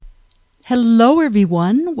Hello,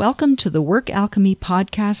 everyone. Welcome to the Work Alchemy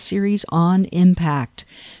podcast series on impact,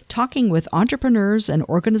 talking with entrepreneurs and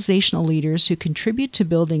organizational leaders who contribute to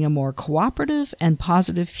building a more cooperative and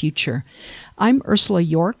positive future. I'm Ursula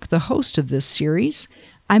York, the host of this series.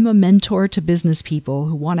 I'm a mentor to business people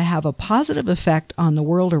who want to have a positive effect on the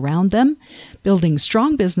world around them, building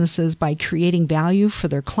strong businesses by creating value for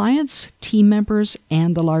their clients, team members,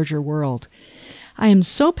 and the larger world. I am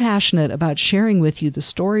so passionate about sharing with you the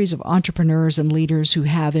stories of entrepreneurs and leaders who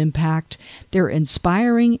have impact. They're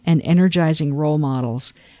inspiring and energizing role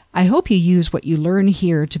models. I hope you use what you learn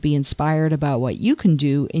here to be inspired about what you can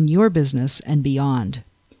do in your business and beyond.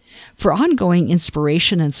 For ongoing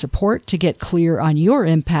inspiration and support to get clear on your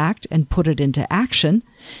impact and put it into action,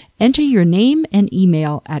 enter your name and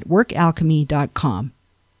email at workalchemy.com.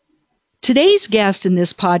 Today's guest in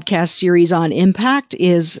this podcast series on impact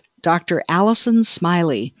is Dr. Allison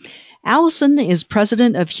Smiley. Allison is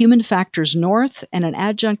president of Human Factors North and an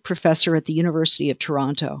adjunct professor at the University of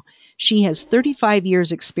Toronto. She has 35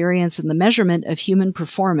 years' experience in the measurement of human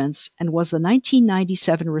performance and was the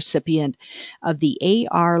 1997 recipient of the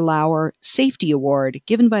A.R. Lauer Safety Award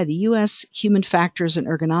given by the U.S. Human Factors and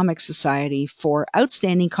Ergonomics Society for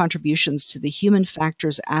outstanding contributions to the human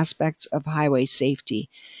factors aspects of highway safety.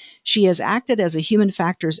 She has acted as a human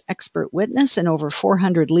factors expert witness in over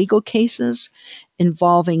 400 legal cases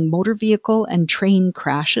involving motor vehicle and train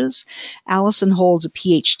crashes. Allison holds a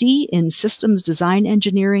PhD in systems design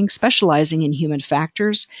engineering, specializing in human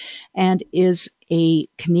factors, and is a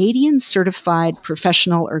Canadian certified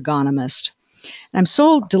professional ergonomist. And I'm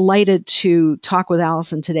so delighted to talk with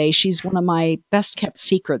Allison today. She's one of my best kept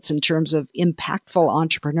secrets in terms of impactful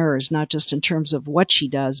entrepreneurs, not just in terms of what she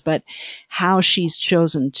does, but how she's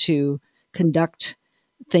chosen to conduct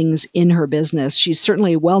things in her business. She's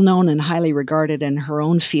certainly well known and highly regarded in her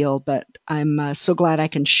own field, but I'm so glad I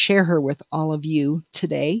can share her with all of you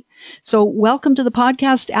today. So welcome to the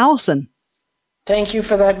podcast, Allison. Thank you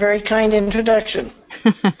for that very kind introduction.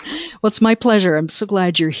 Well, it's my pleasure. I'm so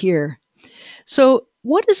glad you're here. So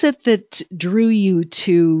what is it that drew you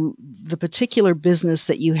to the particular business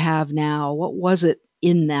that you have now? What was it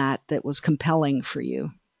in that was compelling for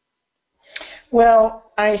you?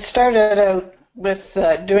 Well, I started out with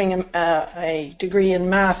doing a degree in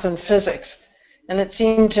math and physics, and it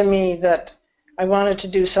seemed to me that I wanted to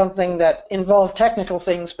do something that involved technical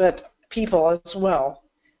things, but people as well.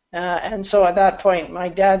 And so at that point, my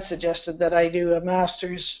dad suggested that I do a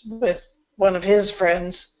master's with one of his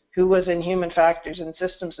friends who was in human factors and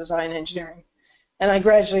systems design engineering. And I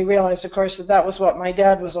gradually realized, of course, that that was what my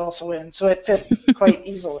dad was also in, so it fit quite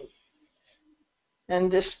easily.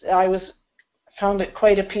 And found it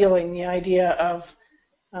quite appealing, the idea of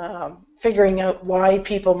figuring out why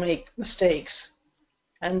people make mistakes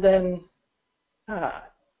and then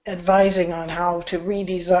advising on how to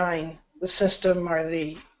redesign the system or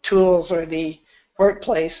the tools or the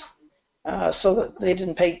workplace so that they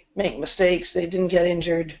didn't make mistakes, they didn't get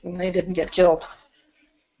injured, and they didn't get killed.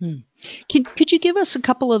 Could you give us a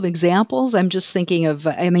couple of examples? I'm just thinking of,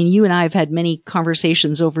 you and I have had many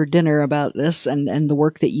conversations over dinner about this and the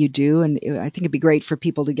work that you do, and I think it'd be great for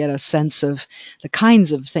people to get a sense of the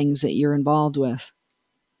kinds of things that you're involved with.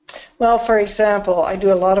 Well, for example, I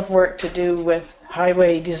do a lot of work to do with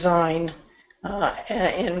highway design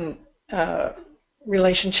in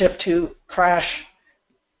relationship to crash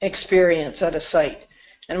experience at a site.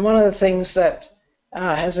 And one of the things that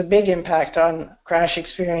has a big impact on crash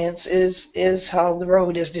experience is how the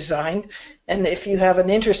road is designed. And if you have an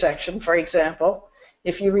intersection, for example,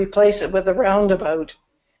 if you replace it with a roundabout,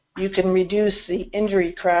 you can reduce the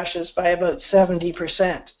injury crashes by about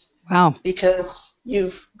 70%. Wow. Because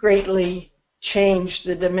you've greatly changed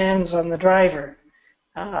the demands on the driver.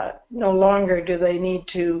 No longer do they need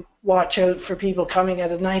to watch out for people coming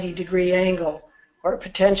at a 90-degree angle or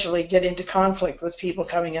potentially get into conflict with people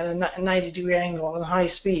coming at a 90-degree angle and high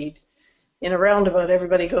speed. In a roundabout,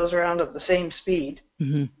 everybody goes around at the same speed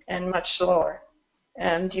and much slower.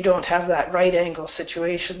 And you don't have that right angle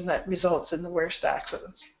situation that results in the worst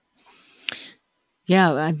accidents.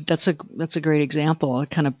 Yeah, that's a great example.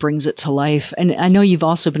 It kind of brings it to life. And I know you've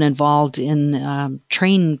also been involved in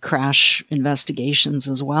train crash investigations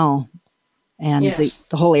as well, and yes.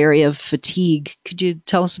 the whole area of fatigue. Could you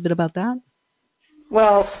tell us a bit about that?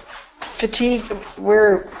 Well, fatigue,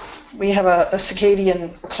 we have a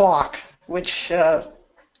circadian clock, which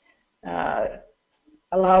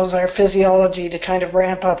allows our physiology to kind of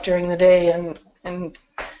ramp up during the day and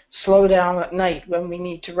slow down at night when we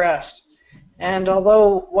need to rest. And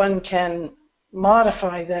although one can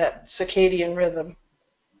modify that circadian rhythm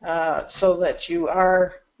so that you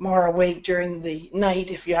are more awake during the night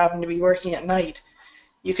if you happen to be working at night.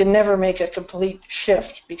 You can never make a complete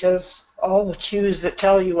shift because all the cues that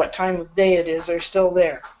tell you what time of day it is are still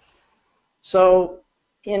there. So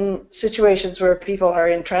in situations where people are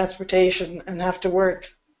in transportation and have to work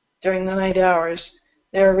during the night hours,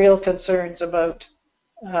 there are real concerns about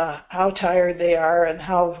how tired they are and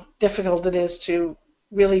how difficult it is to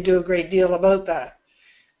really do a great deal about that.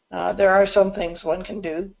 There are some things one can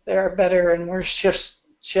do. There are better and worse shift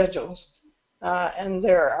schedules, and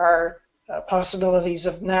there are possibilities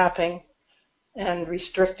of napping and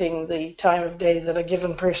restricting the time of day that a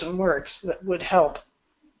given person works that would help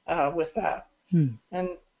with that.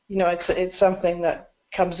 And it's something that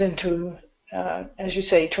comes into, as you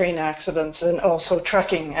say, train accidents and also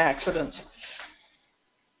trucking accidents.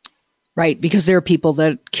 Right, because there are people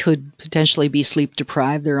that could potentially be sleep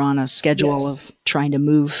deprived. They're on a schedule Yes. of trying to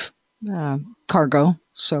move cargo.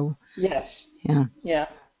 So Yes. yeah. Yeah.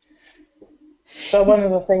 So one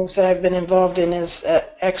of the things that I've been involved in is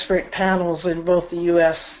expert panels in both the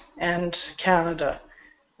U.S. and Canada,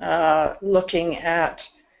 looking at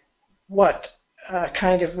what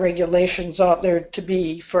kind of regulations ought there to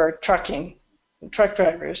be for truck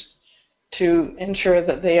drivers to ensure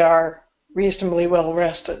that they are reasonably well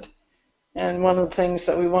rested. And one of the things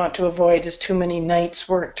that we want to avoid is too many nights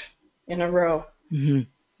worked in a row, and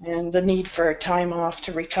the need for time off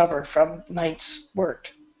to recover from nights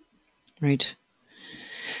worked. Right.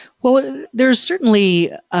 Well, there's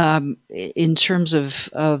certainly, in terms of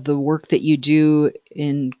the work that you do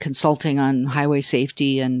in consulting on highway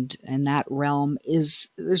safety and that realm, there's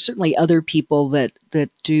certainly other people that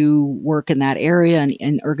do work in that area and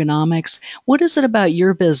in ergonomics. What is it about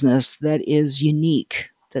your business that is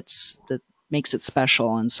unique, that makes it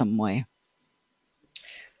special in some way?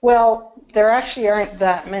 Well, there actually aren't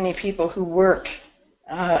that many people who work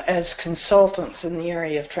as consultants in the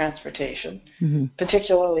area of transportation,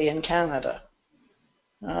 particularly in Canada.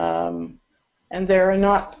 And there are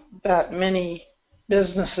not that many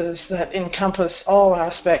businesses that encompass all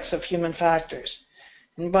aspects of human factors.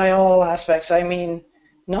 And by all aspects, I mean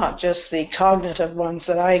not just the cognitive ones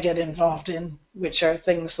that I get involved in, which are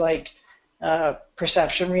things like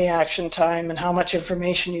perception reaction time and how much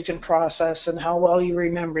information you can process and how well you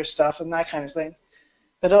remember stuff and that kind of thing,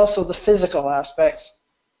 but also the physical aspects,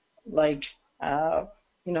 like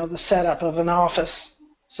the setup of an office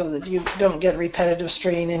so that you don't get repetitive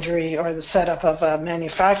strain injury, or the setup of a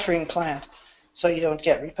manufacturing plant so you don't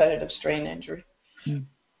get repetitive strain injury. And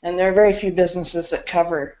there are very few businesses that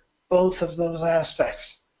cover both of those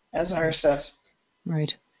aspects, as ours does.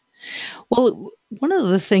 Right. Well, one of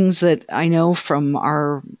the things that I know from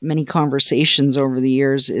our many conversations over the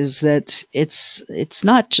years is that it's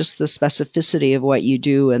not just the specificity of what you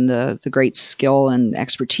do and the great skill and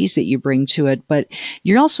expertise that you bring to it, but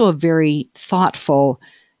you're also a very thoughtful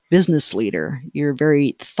business leader. You're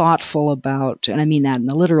very thoughtful about, and I mean that in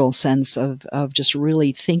the literal sense of just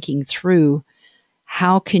really thinking through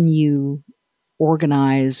how can you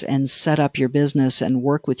organize and set up your business and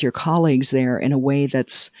work with your colleagues there in a way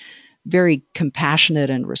that's very compassionate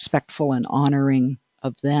and respectful and honoring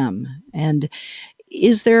of them. And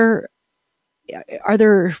are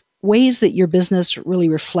there ways that your business really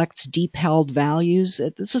reflects deep held values?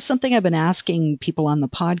 This is something I've been asking people on the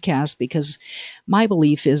podcast because my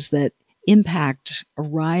belief is that impact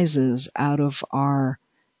arises out of our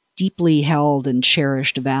deeply held and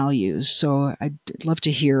cherished values. So I'd love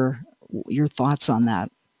to hear your thoughts on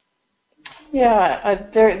that. Yeah,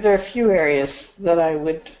 there are a few areas that I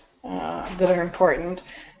would that are important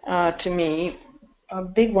to me. A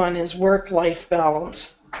big one is work-life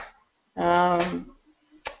balance. When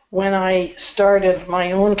I started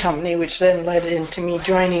my own company, which then led into me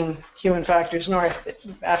joining Human Factors North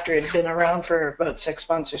after it had been around for about 6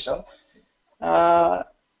 months or so,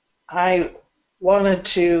 I wanted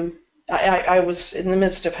to. I was in the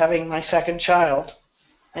midst of having my second child,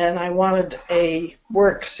 and I wanted a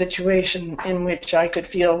work situation in which I could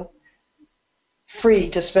feel free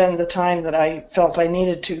to spend the time that I felt I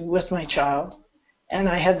needed to with my child, and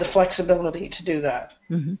I had the flexibility to do that.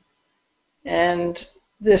 And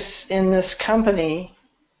in this company,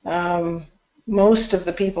 most of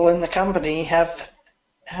the people in the company have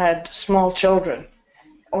had small children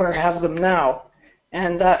or have them now,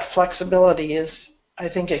 and that flexibility is, I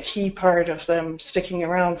think, a key part of them sticking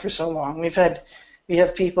around for so long. We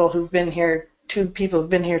have people who've been here, two people who've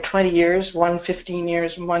been here 20 years, one 15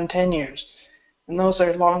 years, and one 10 years. And those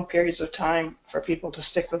are long periods of time for people to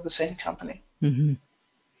stick with the same company.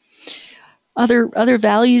 Other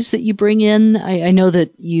values that you bring in, I know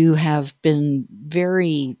that you have been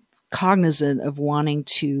very cognizant of wanting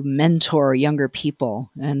to mentor younger people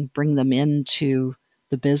and bring them into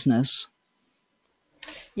the business.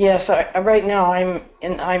 Yes, right now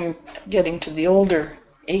I'm getting to the older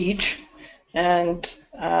age, and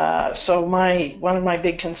so one of my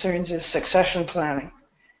big concerns is succession planning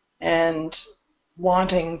and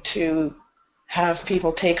wanting to have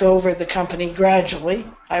people take over the company gradually.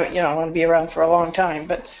 I want to be around for a long time,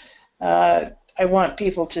 but I want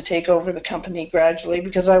people to take over the company gradually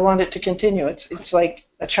because I want it to continue. It's like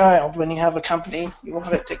a child. When you have a company, you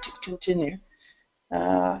want it to continue.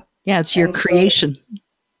 Yeah, it's your And so, creation.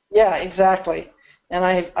 yeah, exactly. And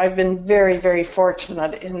I've been very, very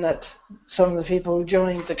fortunate in that some of the people who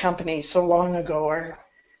joined the company so long ago are,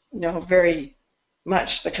 very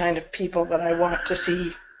much the kind of people that I want to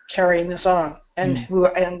see carrying this on, and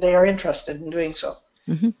they are interested in doing so.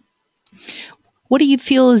 Mm-hmm. What do you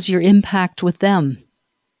feel is your impact with them?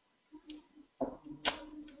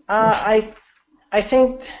 I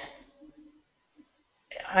think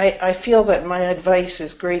I feel that my advice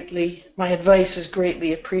is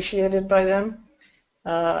greatly appreciated by them,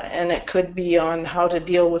 and it could be on how to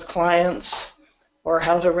deal with clients or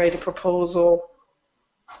how to write a proposal,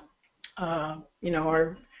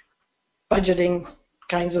 or budgeting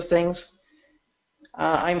kinds of things.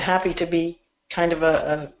 I'm happy to be kind of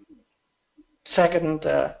a second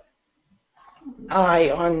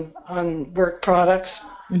eye on work products.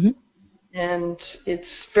 Mm-hmm. And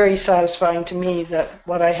it's very satisfying to me that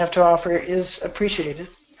what I have to offer is appreciated.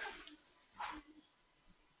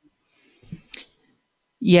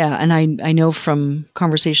 Yeah, and I know from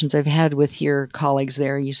conversations I've had with your colleagues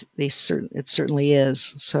there, it certainly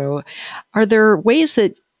is. So, are there ways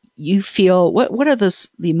that you feel what are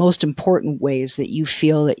the most important ways that you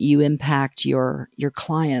feel that you impact your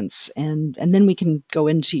clients, and then we can go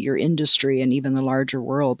into your industry and even the larger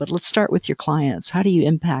world. But let's start with your clients. How do you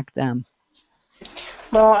impact them?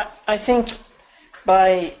 Well, I think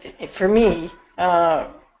for me,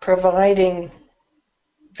 providing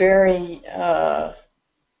very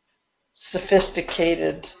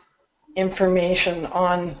sophisticated information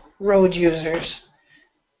on road users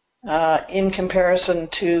in comparison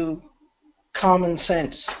to common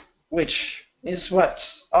sense, which is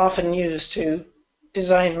what's often used to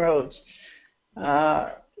design roads.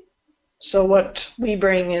 So what we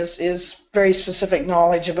bring is very specific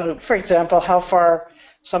knowledge about, for example, how far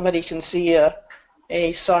somebody can see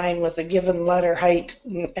a sign with a given letter height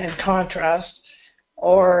and contrast,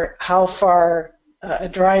 or how far a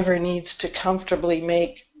driver needs to comfortably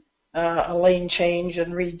make a lane change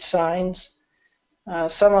and read signs.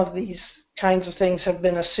 Some of these kinds of things have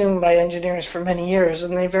been assumed by engineers for many years,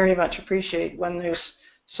 and they very much appreciate when there's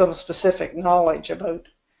some specific knowledge about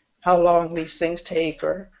how long these things take,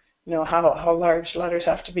 or how large letters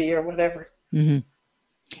have to be, or whatever. Mm-hmm.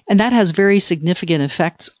 And that has very significant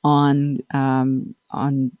effects on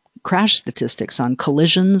crash statistics, on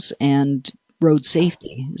collisions and road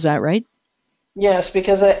safety. Is that right? Yes,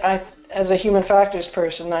 because I as a human factors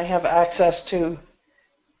person, I have access to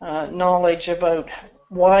knowledge about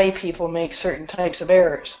why people make certain types of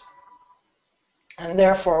errors, and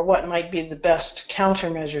therefore what might be the best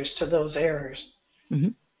countermeasures to those errors. Mm-hmm.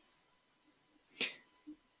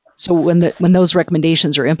 So when those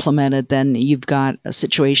recommendations are implemented, then you've got a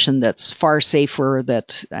situation that's far safer.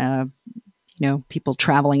 That people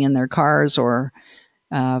traveling in their cars, or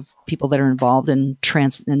people that are involved in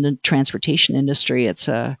the transportation industry.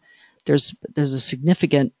 There's a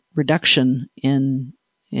significant reduction in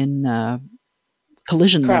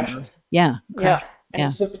collision Crashes. number. Yeah, Yeah, crash.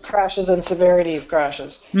 and Yeah. crashes and severity of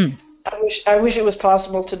crashes. Hmm. I wish it was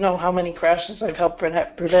possible to know how many crashes I've helped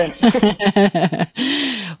prevent.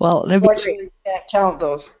 Well, that'd be great. Unfortunately, you can't count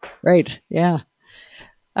those. Right. Yeah.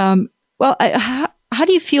 Well, how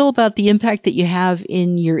do you feel about the impact that you have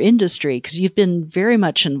in your industry? Because you've been very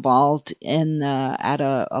much involved in at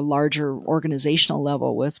a larger organizational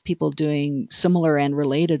level with people doing similar and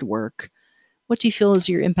related work. What do you feel is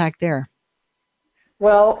your impact there?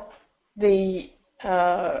 Well, the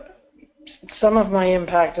some of my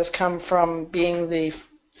impact has come from being the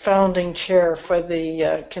founding chair for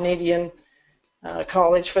the Canadian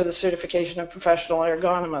College for the Certification of Professional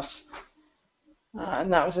Ergonomists,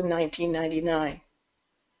 and that was in 1999.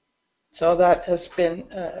 So that has been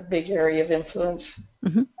a big area of influence.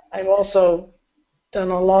 Mm-hmm. I've also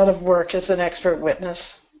done a lot of work as an expert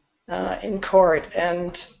witness in court,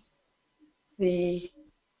 and the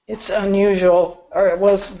it's unusual, or it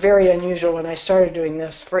was very unusual when I started doing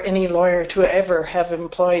this, for any lawyer to ever have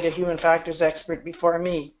employed a human factors expert before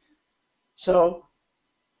me. So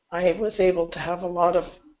I was able to have a lot of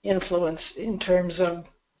influence in terms of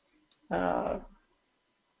uh,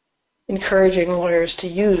 encouraging lawyers to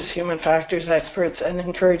use human factors experts and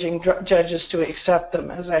encouraging judges to accept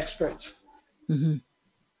them as experts. Mm-hmm.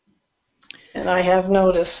 And I have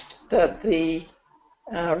noticed that the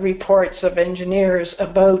reports of engineers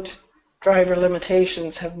about driver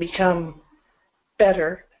limitations have become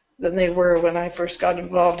better than they were when I first got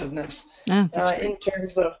involved in this, in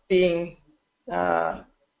terms of being of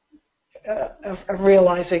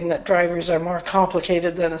realizing that drivers are more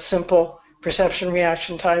complicated than a simple perception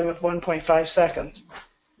reaction time of 1.5 seconds,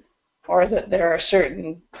 or that there are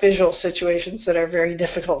certain visual situations that are very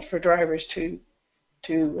difficult for drivers to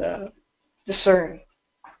discern.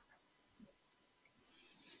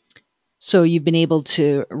 So you've been able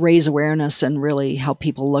to raise awareness and really help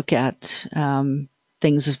people look at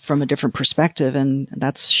things from a different perspective, and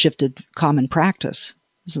that's shifted common practice.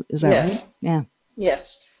 Is that Yes. right? Yeah.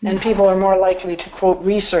 Yes. And people are more likely to quote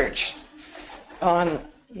research on,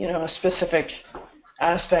 a specific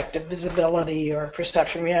aspect of visibility or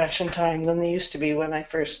perception reaction time than they used to be when I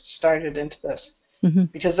first started into this. Mm-hmm.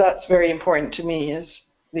 Because that's very important to me, is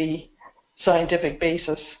the scientific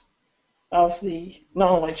basis of the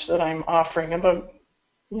knowledge that I'm offering about,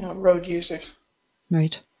 road users.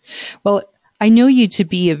 Right. Well, I know you to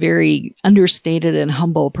be a very understated and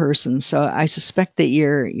humble person, so I suspect that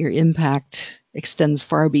your impact extends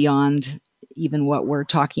far beyond even what we're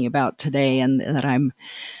talking about today, and that I'm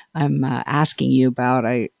asking you about.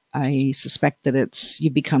 I suspect that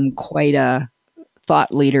you've become quite a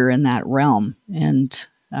thought leader in that realm, and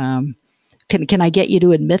can I get you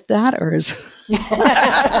to admit that, or is?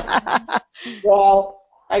 Well,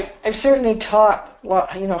 I've certainly taught,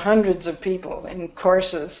 hundreds of people in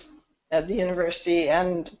courses at the university,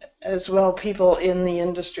 and as well people in the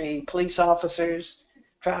industry, police officers,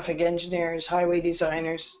 traffic engineers, highway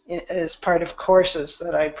designers, as part of courses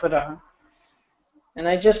that I put on. And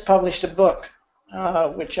I just published a book,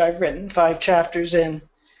 which I've written 5 chapters in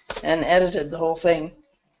and edited the whole thing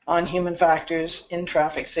on human factors in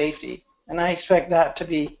traffic safety. And I expect that to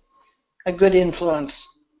be a good influence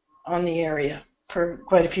on the area for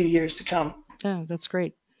quite a few years to come. Oh, that's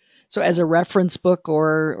great. So as a reference book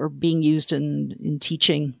or being used in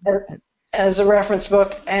teaching? As a reference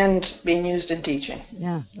book and being used in teaching.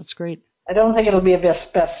 Yeah, that's great. I don't think it'll be a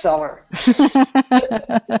bestseller.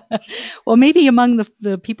 Well, maybe among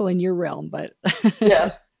the people in your realm, but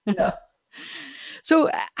Yes. Yeah.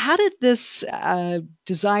 So, how did this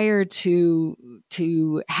desire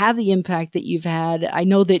to have the impact that you've had? I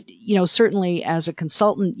know that certainly as a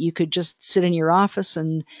consultant, you could just sit in your office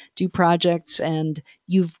and do projects, and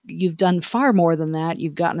you've done far more than that.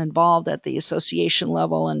 You've gotten involved at the association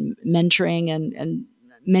level and mentoring and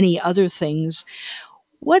many other things.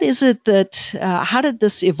 What is it that? How did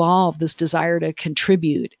this evolve? This desire to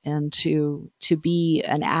contribute and to be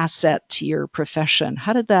an asset to your profession.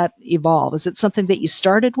 How did that evolve? Is it something that you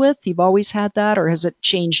started with? You've always had that, or has it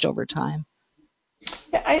changed over time?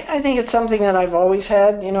 Yeah, I think it's something that I've always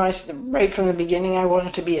had. Right from the beginning, I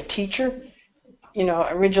wanted to be a teacher.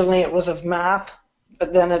 Originally it was of math,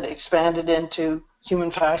 but then it expanded into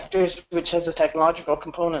human factors, which has a technological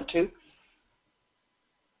component too.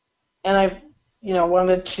 And I've,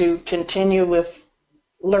 wanted to continue with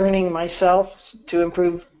learning myself to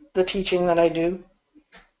improve the teaching that I do.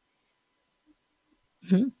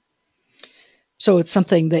 Mm-hmm. So it's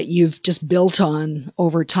something that you've just built on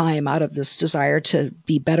over time out of this desire to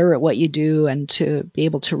be better at what you do and to be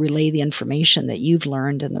able to relay the information that you've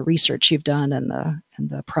learned and the research you've done and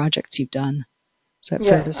the projects you've done. Is that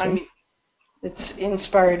fair to say? I mean, it's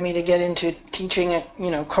inspired me to get into teaching,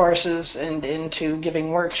 courses and into giving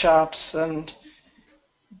workshops and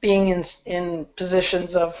being in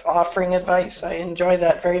positions of offering advice. I enjoy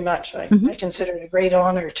that very much. I consider it a great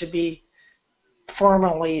honor to be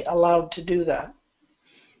formally allowed to do that.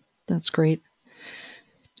 That's great.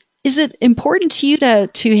 Is it important to you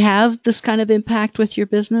to have this kind of impact with your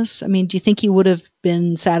business? I mean, do you think you would have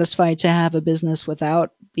been satisfied to have a business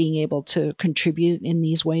without being able to contribute in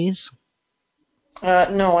these ways?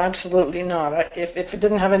 No, absolutely not. If it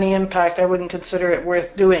didn't have any impact, I wouldn't consider it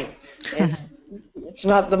worth doing. It's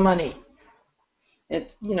not the money.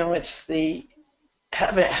 It's the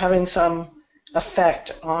having some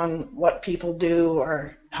effect on what people do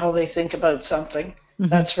or how they think about something. Mm-hmm.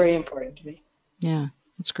 That's very important to me. Yeah,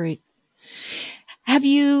 that's great. Have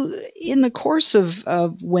you, in the course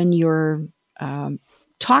of when you're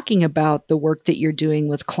talking about the work that you're doing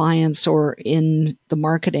with clients or in the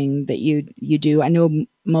marketing that you do, I know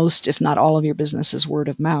most, if not all of your business is word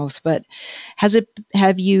of mouth, but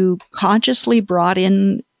have you consciously brought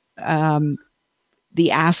in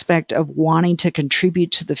the aspect of wanting to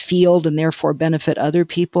contribute to the field and therefore benefit other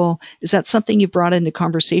people. Is that something you've brought into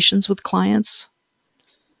conversations with clients?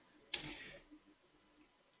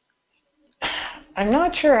 I'm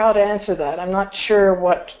not sure how to answer that. I'm not sure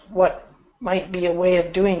what might be a way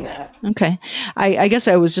of doing that. Okay. I guess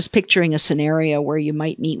I was just picturing a scenario where you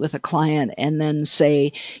might meet with a client and then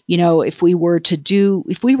say, if we were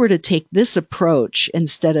to take this approach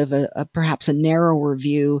instead of perhaps a narrower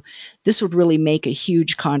view, this would really make a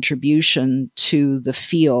huge contribution to the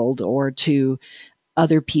field or to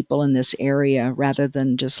other people in this area rather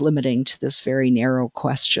than just limiting to this very narrow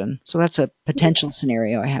question. So that's a potential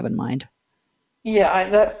scenario I have in mind. Yeah,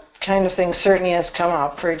 that kind of thing certainly has come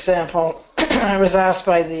up. For example, I was asked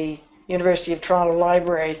by the University of Toronto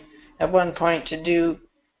Library at one point to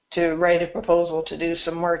write a proposal to do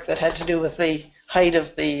some work that had to do with the height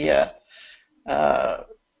of the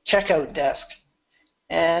checkout desk.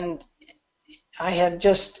 And I had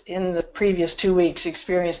just in the previous 2 weeks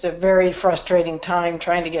experienced a very frustrating time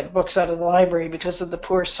trying to get books out of the library because of the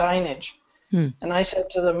poor signage. And I said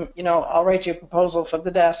to them, I'll write you a proposal for the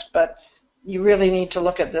desk, but you really need to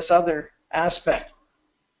look at this other aspect.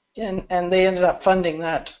 And they ended up funding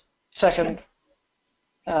that second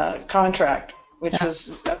contract, which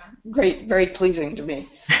was great, very pleasing to me.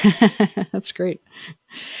 That's great.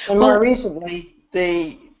 And more recently,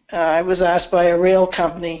 I was asked by a rail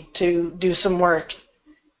company to do some work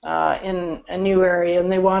in a new area,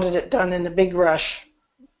 and they wanted it done in a big rush,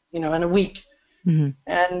 in a week. Mm-hmm.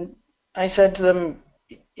 And I said to them,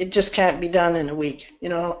 it just can't be done in a week,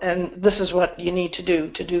 and this is what you need to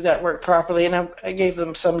do that work properly. And I gave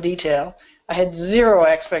them some detail. I had zero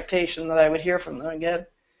expectation that I would hear from them again,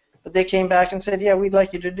 but they came back and said, yeah, we'd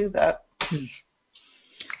like you to do that.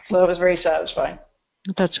 So that was very satisfying.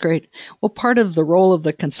 That's great. Well, part of the role of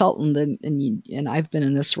the consultant, and I've been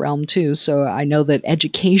in this realm too, so I know that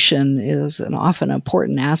education is an often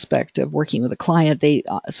important aspect of working with a client. They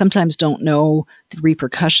sometimes don't know the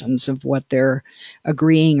repercussions of what they're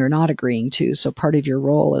agreeing or not agreeing to. So part of your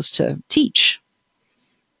role is to teach.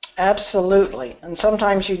 Absolutely. And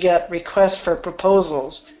sometimes you get requests for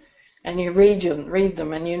proposals, and you read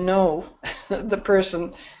them, and the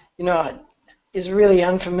person, is really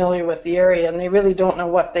unfamiliar with the area, and they really don't know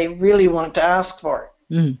what they really want to ask for.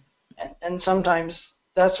 Mm. And sometimes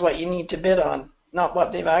that's what you need to bid on, not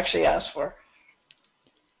what they've actually asked for.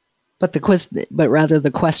 But rather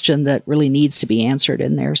the question that really needs to be answered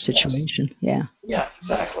in their situation. Yes. Yeah,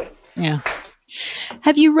 exactly. Yeah.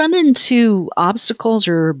 Have you run into obstacles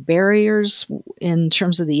or barriers in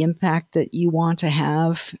terms of the impact that you want to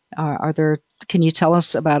have? Can you tell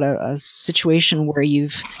us about a situation where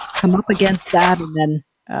you've come up against that and then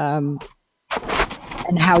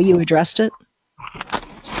and how you addressed it?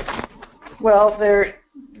 Well, there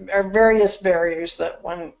are various barriers that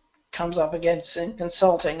one comes up against in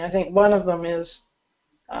consulting. I think one of them is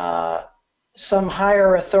some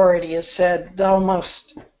higher authority has said thou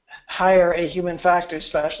must hire a human factors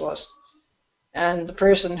specialist, and the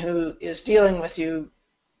person who is dealing with you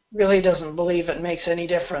really doesn't believe it makes any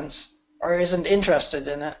difference or isn't interested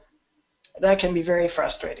in it. That can be very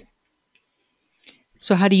frustrating.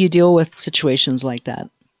 So how do you deal with situations like that?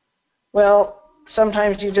 Well,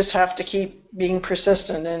 sometimes you just have to keep being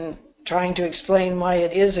persistent and trying to explain why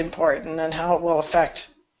it is important and how it will affect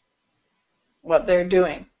what they're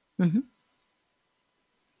doing. Mm-hmm.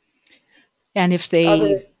 And if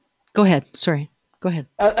they... Go ahead. Sorry. Go ahead.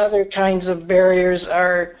 Other kinds of barriers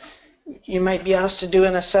are you might be asked to do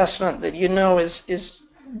an assessment that is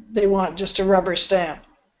they want just a rubber stamp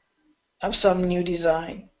of some new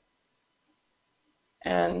design.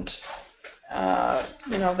 And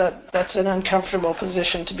that's an uncomfortable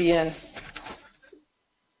position to be in.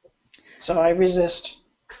 So I resist.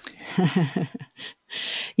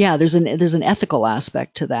 Yeah, there's an ethical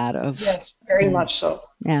aspect to that Yes, very much so.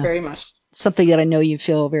 Yeah. Very much. Something that I know you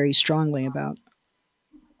feel very strongly about.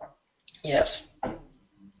 Yes.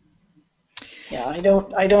 Yeah, I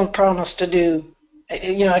don't promise to do,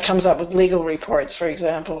 it comes up with legal reports, for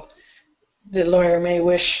example. The lawyer may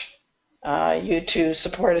wish you to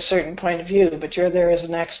support a certain point of view, but you're there as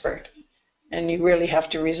an expert, and you really have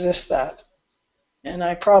to resist that. And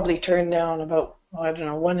I probably turn down about,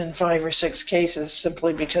 1 in 5 or 6 cases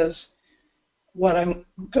simply because what I'm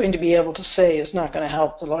going to be able to say is not going to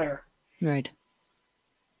help the lawyer. Right.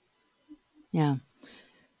 Yeah.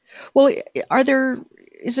 Well, are there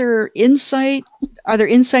insights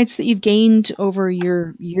that you've gained over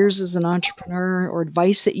your years as an entrepreneur, or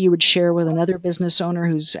advice that you would share with another business owner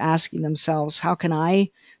who's asking themselves, how can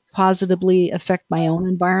I positively affect my own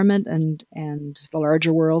environment and the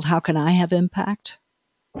larger world? How can I have impact?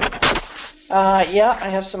 Yeah, I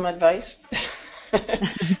have some advice.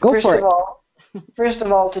 Go First for of it. all, first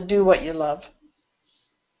of all, to do what you love.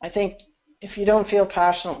 I think if you don't feel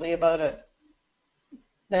passionately about it,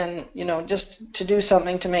 then, just to do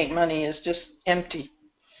something to make money is just empty.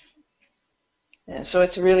 And so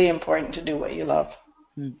it's really important to do what you love.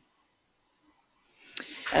 Hmm.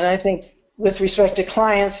 And I think with respect to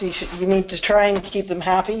clients, you need to try and keep them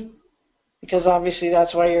happy, because obviously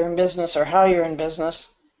that's why you're in business or how you're in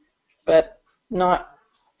business, but not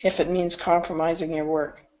if it means compromising your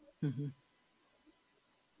work. Mm-hmm.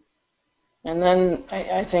 And then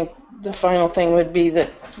I think the final thing would be that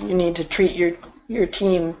you need to treat your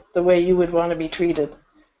team the way you would want to be treated,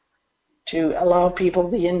 to allow people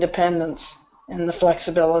the independence and the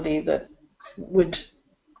flexibility that would,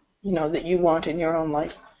 that you want in your own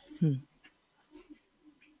life. Hmm.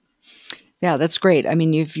 Yeah, that's great. I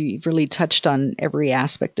mean, you've really touched on every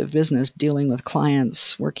aspect of business, dealing with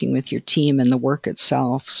clients, working with your team, and the work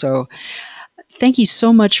itself. So thank you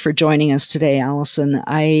so much for joining us today, Allison.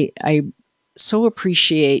 I so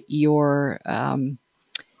appreciate your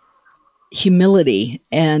humility,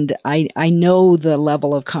 and I know the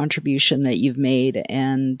level of contribution that you've made,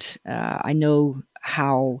 and I know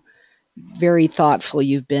how very thoughtful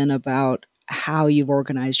you've been about how you've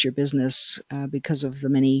organized your business, because of the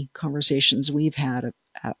many conversations we've had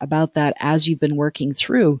about that as you've been working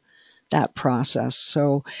through that process.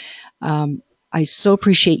 So I so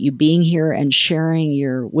appreciate you being here and sharing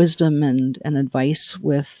your wisdom and advice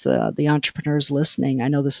with the entrepreneurs listening. I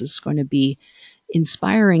know this is going to be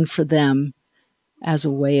inspiring for them as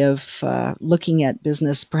a way of looking at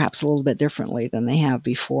business perhaps a little bit differently than they have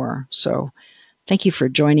before. So thank you for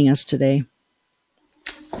joining us today.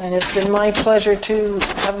 And it's been my pleasure to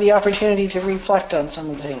have the opportunity to reflect on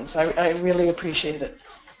some things. I really appreciate it.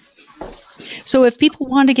 So if people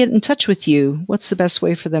want to get in touch with you, what's the best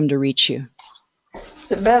way for them to reach you?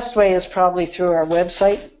 The best way is probably through our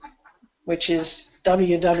website, which is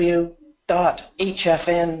www.hfn,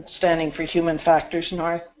 standing for Human Factors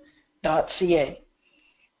North.ca.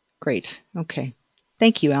 Great. Okay.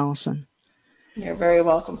 Thank you, Allison. You're very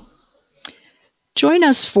welcome. Join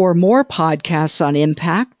us for more podcasts on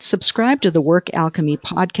impact. Subscribe to the Work Alchemy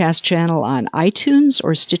podcast channel on iTunes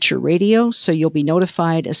or Stitcher Radio so you'll be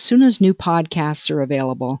notified as soon as new podcasts are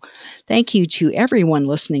available. Thank you to everyone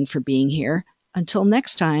listening for being here. Until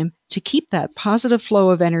next time, to keep that positive flow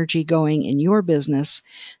of energy going in your business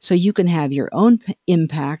so you can have your own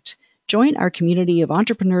impact, join our community of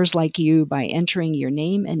entrepreneurs like you by entering your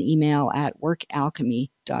name and email at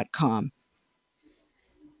workalchemy.com.